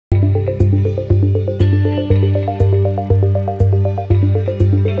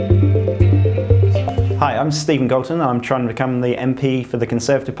I'm Stephen Galton. I'm trying to become the MP for the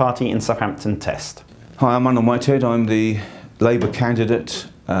Conservative Party in Southampton Test. Hi, I'm Arnold Whitehead. I'm the Labour candidate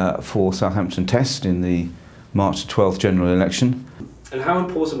for Southampton Test in the March 12th general election. And how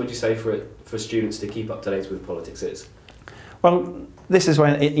important would you say for students to keep up to date with politics is? Well, this is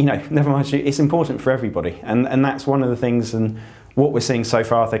when, never mind, it's important for everybody. And that's one of the things, and what we're seeing so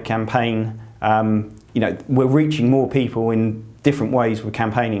far with the campaign, we're reaching more people in different ways with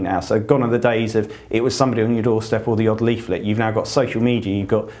campaigning now. So gone are the days of it was somebody on your doorstep or the odd leaflet. You've now got social media, you've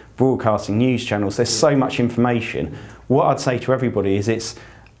got broadcasting, news channels. There's so much information. What I'd say to everybody is it's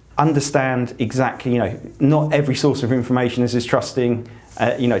understand exactly, not every source of information is as trusting,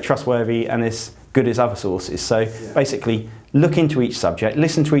 trustworthy and as good as other sources. So basically look into each subject,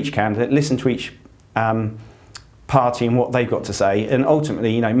 listen to each candidate, listen to each party and what they've got to say, and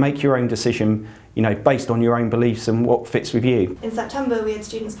ultimately, make your own decision, based on your own beliefs and what fits with you. In September, we had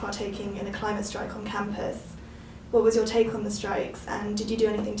students partaking in a climate strike on campus. What was your take on the strikes, and did you do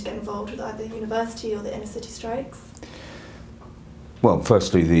anything to get involved with either the university or the inner city strikes? Well,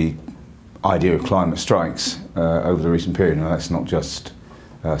 firstly, the idea of climate strikes over the recent period, and that's not just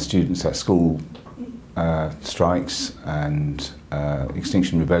students at school strikes and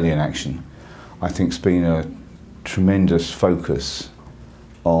Extinction Rebellion action. I think it's been a tremendous focus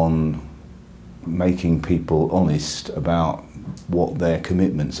on making people honest about what their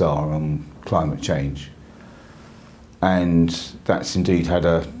commitments are on climate change, and that's indeed had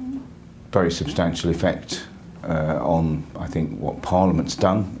a very substantial effect on, I think, what Parliament's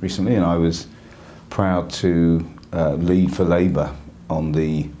done recently. And I was proud to lead for Labour on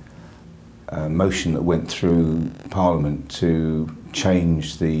the motion that went through Parliament to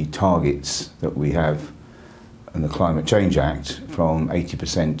change the targets that we have in the Climate Change Act from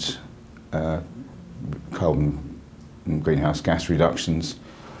 80% carbon and greenhouse gas reductions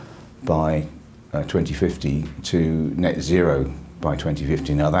by 2050 to net zero by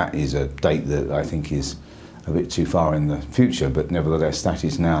 2050. Now that is a date that I think is a bit too far in the future, but nevertheless that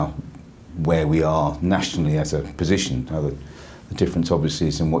is now where we are nationally as a position. Now the difference obviously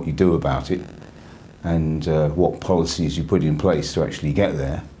is in what you do about it and what policies you put in place to actually get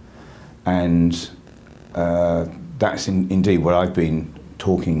there. And that's indeed what I've been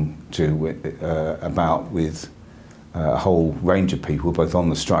talking about with a whole range of people, both on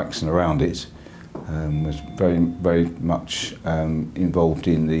the strikes and around it. Was very much involved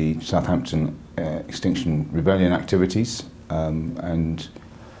in the Southampton Extinction Rebellion activities, and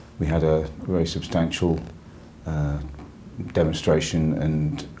we had a very substantial demonstration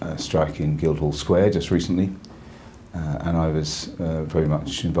and strike in Guildhall Square just recently, and I was very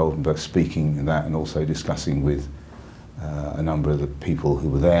much involved in both speaking in that and also discussing with a number of the people who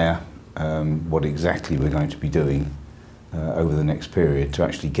were there what exactly we're going to be doing over the next period to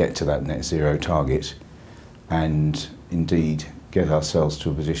actually get to that net zero target, and indeed get ourselves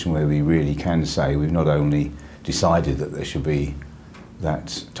to a position where we really can say we've not only decided that there should be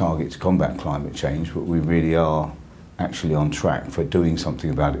that target to combat climate change, but we really are actually on track for doing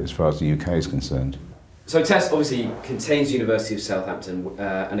something about it as far as the UK is concerned. So TEST obviously contains the University of Southampton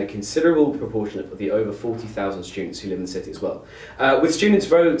and a considerable proportion of the over 40,000 students who live in the city as well. With students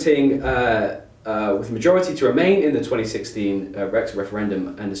voting with a majority to remain in the 2016 Brexit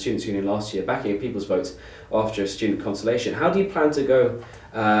referendum and the Students' Union last year backing a people's vote after a student consultation, how do you plan to go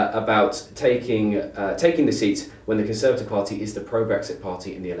about taking the seat when the Conservative Party is the pro-Brexit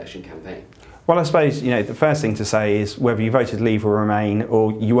party in the election campaign? Well, I suppose, the first thing to say is whether you voted Leave or Remain,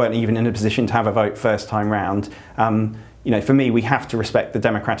 or you weren't even in a position to have a vote first time round, for me, we have to respect the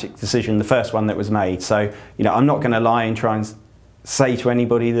democratic decision, the first one that was made. So, I'm not going to lie and try and say to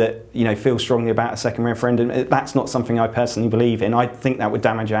anybody that, feels strongly about a second referendum, that's not something I personally believe in. I think that would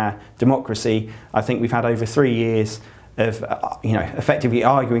damage our democracy. I think we've had over 3 years of, effectively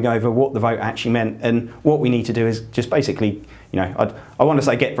arguing over what the vote actually meant, and what we need to do is just basically, I want to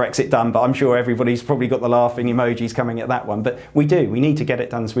say get Brexit done, but I'm sure everybody's probably got the laughing emojis coming at that one. But we need to get it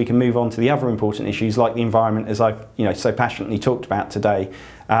done so we can move on to the other important issues like the environment, as I've so passionately talked about today.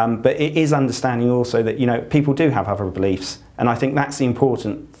 But it is understanding also that people do have other beliefs, and I think that's the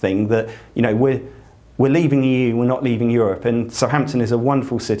important thing, that we're leaving the EU, we're not leaving Europe, and Southampton is a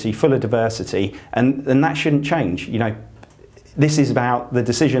wonderful city full of diversity, and that shouldn't change. This is about the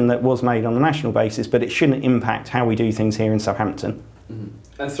decision that was made on a national basis, but it shouldn't impact how we do things here in Southampton. Mm-hmm.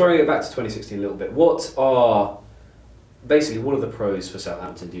 And throwing it back to 2016 a little bit, what are the pros for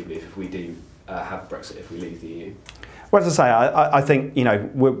Southampton, do you believe, if we do have Brexit, if we leave the EU? Well, as I say, I think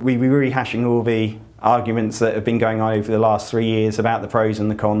we're rehashing all the arguments that have been going on over the last 3 years about the pros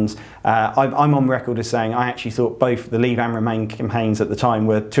and the cons. I'm on record as saying I actually thought both the Leave and Remain campaigns at the time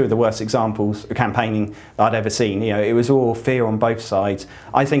were two of the worst examples of campaigning that I'd ever seen. You know, it was all fear on both sides.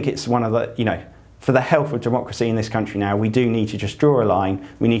 I think it's one of the, you know, for the health of democracy in this country now, we do need to just draw a line.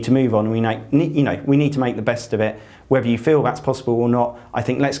 We need to move on. We need to make the best of it. Whether you feel that's possible or not, I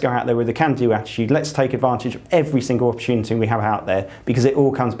think let's go out there with a can-do attitude. Let's take advantage of every single opportunity we have out there, because it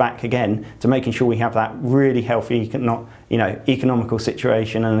all comes back again to making sure we have that really healthy, economical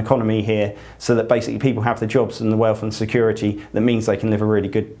situation and economy here, so that basically people have the jobs and the wealth and security that means they can live a really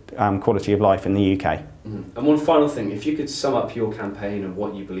good quality of life in the UK. And one final thing, if you could sum up your campaign and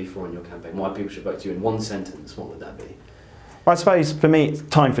what you believe for in your campaign, why people should vote you in one sentence, what would that be? I suppose for me it's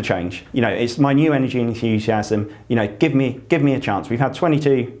time for change. You know, it's my new energy and enthusiasm. You know, give me a chance. We've had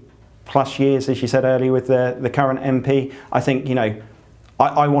 22 plus years, as you said earlier, with the current MP. I think, you know,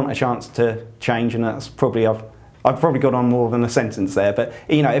 I want a chance to change, and that's probably I've probably got on more than a sentence there. But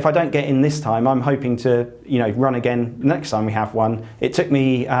you know, if I don't get in this time, I'm hoping to, you know, run again next time we have one. It took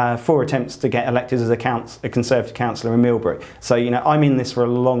me 4 attempts to get elected as a Conservative councillor in Millbrook. So you know, I'm in this for a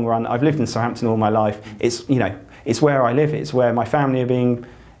long run. I've lived in Southampton all my life. It's, you know, it's where I live. It's where my family are being,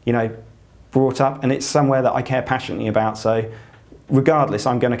 you know, brought up, and it's somewhere that I care passionately about. So regardless,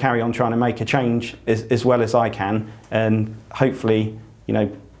 I'm going to carry on trying to make a change as well as I can, and hopefully, you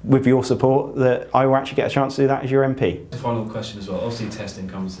know, with your support, that I will actually get a chance to do that as your MP. The final question as well. Obviously, TEST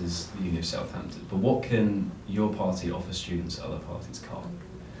encompasses the Uni of Southampton, but what can your party offer students that other parties can't?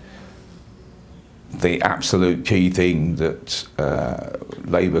 The absolute key thing that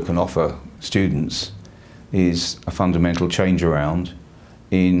Labour can offer students is a fundamental change around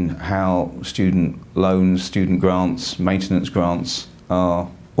in how student loans, student grants, maintenance grants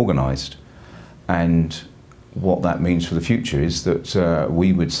are organised. And what that means for the future is that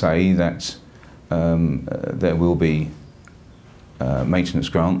we would say that there will be maintenance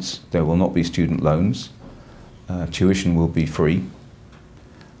grants, there will not be student loans, tuition will be free,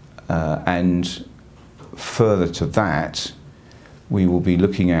 and further to that, we will be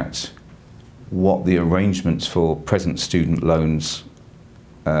looking at what the arrangements for present student loans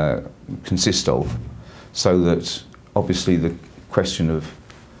consist of, so that obviously the question of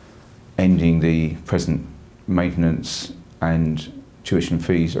ending the present maintenance and tuition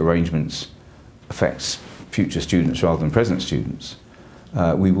fees arrangements affects future students rather than present students.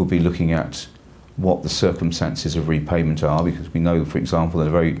 We will be looking at what the circumstances of repayment are, because we know, for example, that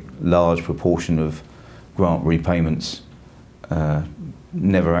a very large proportion of grant repayments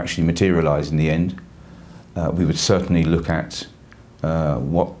never actually materialise in the end. We would certainly look at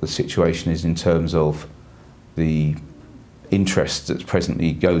what the situation is in terms of the interest that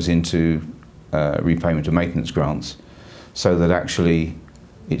presently goes into repayment of maintenance grants, so that actually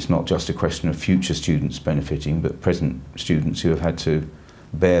it's not just a question of future students benefiting, but present students who have had to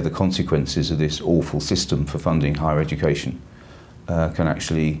bear the consequences of this awful system for funding higher education can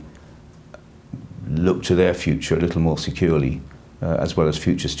actually look to their future a little more securely, as well as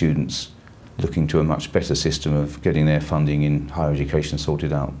future students looking to a much better system of getting their funding in higher education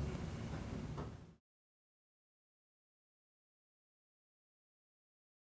sorted out.